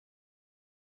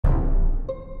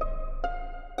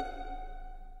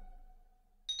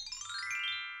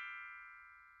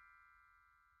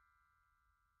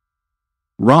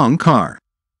Wrong car.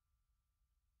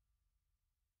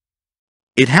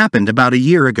 It happened about a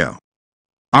year ago.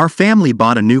 Our family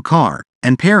bought a new car,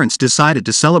 and parents decided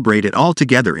to celebrate it all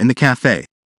together in the cafe.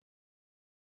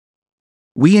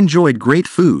 We enjoyed great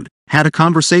food, had a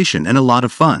conversation and a lot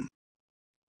of fun.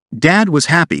 Dad was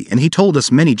happy and he told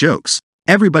us many jokes.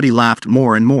 Everybody laughed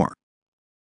more and more.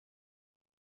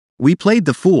 We played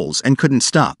the fools and couldn't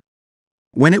stop.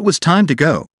 When it was time to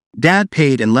go, Dad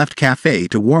paid and left cafe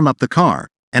to warm up the car,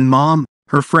 and Mom,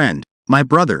 her friend, my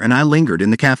brother and I lingered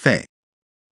in the cafe.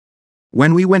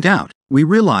 When we went out, we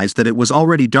realized that it was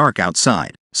already dark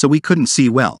outside, so we couldn't see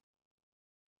well.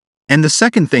 And the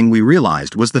second thing we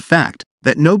realized was the fact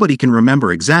that nobody can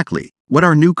remember exactly what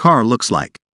our new car looks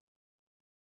like.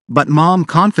 But Mom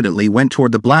confidently went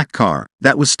toward the black car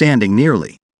that was standing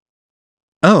nearly.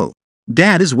 "Oh,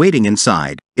 Dad is waiting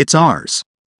inside, it's ours.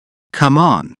 Come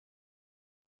on."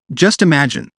 Just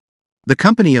imagine. The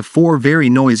company of 4 very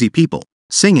noisy people,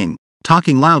 singing,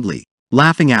 talking loudly,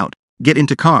 laughing out, get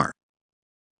into car.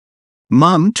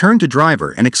 Mom turned to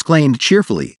driver and exclaimed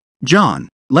cheerfully, "John,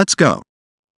 let's go."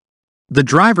 The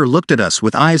driver looked at us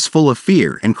with eyes full of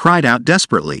fear and cried out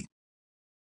desperately,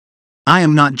 "I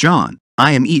am not John,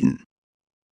 I am Ethan.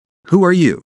 Who are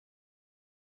you?"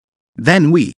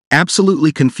 Then we,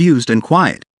 absolutely confused and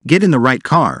quiet, get in the right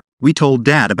car, we told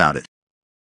Dad about it.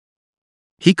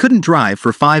 He couldn't drive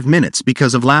for 5 minutes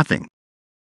because of laughing.